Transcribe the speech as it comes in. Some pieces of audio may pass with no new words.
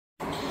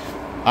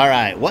All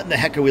right, what in the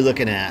heck are we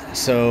looking at?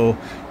 So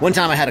one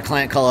time I had a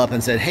client call up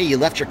and said, hey, you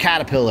left your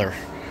Caterpillar.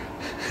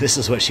 This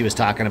is what she was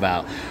talking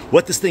about.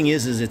 What this thing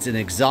is it's an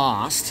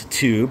exhaust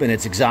tube, and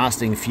it's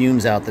exhausting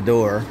fumes out the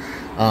door,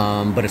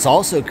 but it's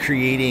also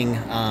creating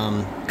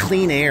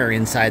clean air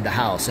inside the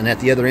house. And at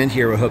the other end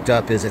here, we're hooked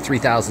up is a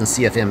 3000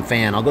 CFM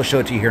fan. I'll go show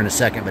it to you here in a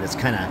second, but it's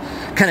kind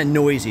of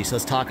noisy, so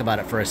let's talk about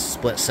it for a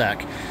split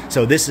sec.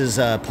 So this is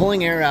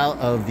pulling air out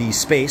of the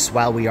space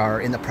while we are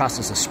in the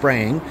process of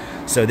spraying.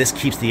 So this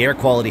keeps the air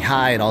quality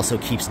high. It also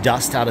keeps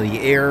dust out of the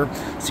air,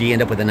 so you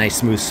end up with a nice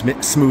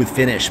smooth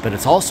finish. But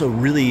it's also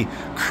really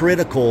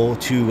critical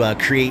to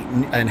create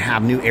and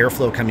have new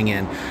airflow coming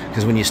in,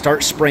 because when you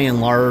start spraying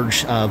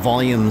large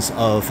volumes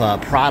of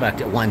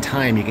product at one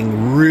time, you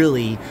can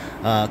really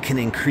can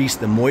increase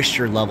the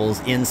moisture levels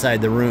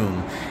inside the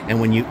room. And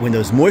when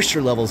those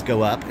moisture levels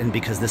go up, and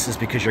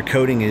because your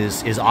coating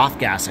is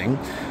off-gassing,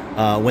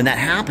 when that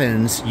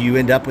happens, you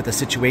end up with a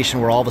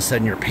situation where all of a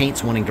sudden your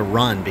paint's wanting to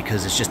run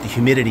because it's just the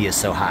humidity is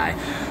so high.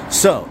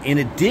 So in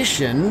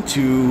addition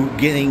to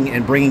getting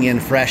and bringing in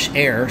fresh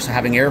air, so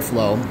having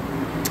airflow,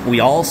 we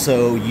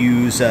also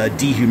use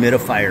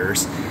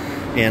dehumidifiers,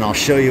 and I'll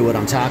show you what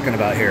I'm talking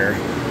about here.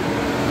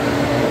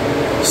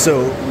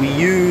 So we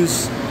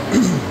use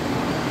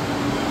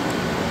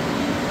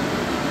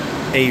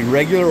a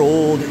regular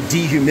old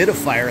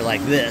dehumidifier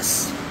like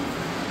this,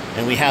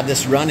 and we have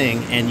this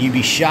running, and you'd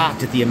be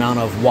shocked at the amount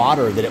of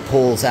water that it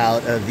pulls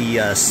out of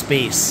the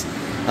space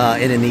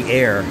and in the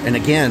air. And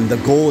again, the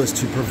goal is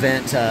to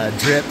prevent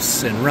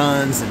drips and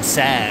runs and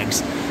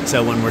sags.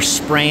 So when we're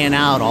spraying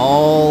out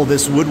all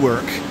this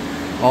woodwork,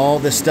 all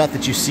this stuff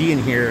that you see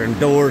in here, and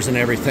doors and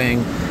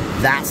everything,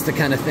 that's the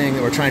kind of thing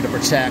that we're trying to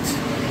protect.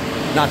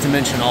 Not to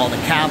mention all the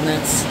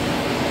cabinets.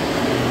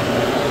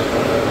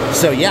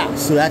 So yeah,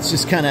 so that's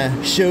just kind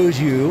of shows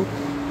you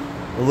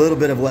a little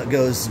bit of what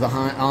goes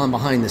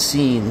behind the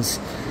scenes,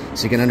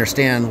 so you can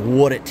understand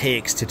what it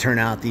takes to turn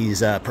out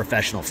these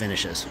professional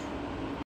finishes.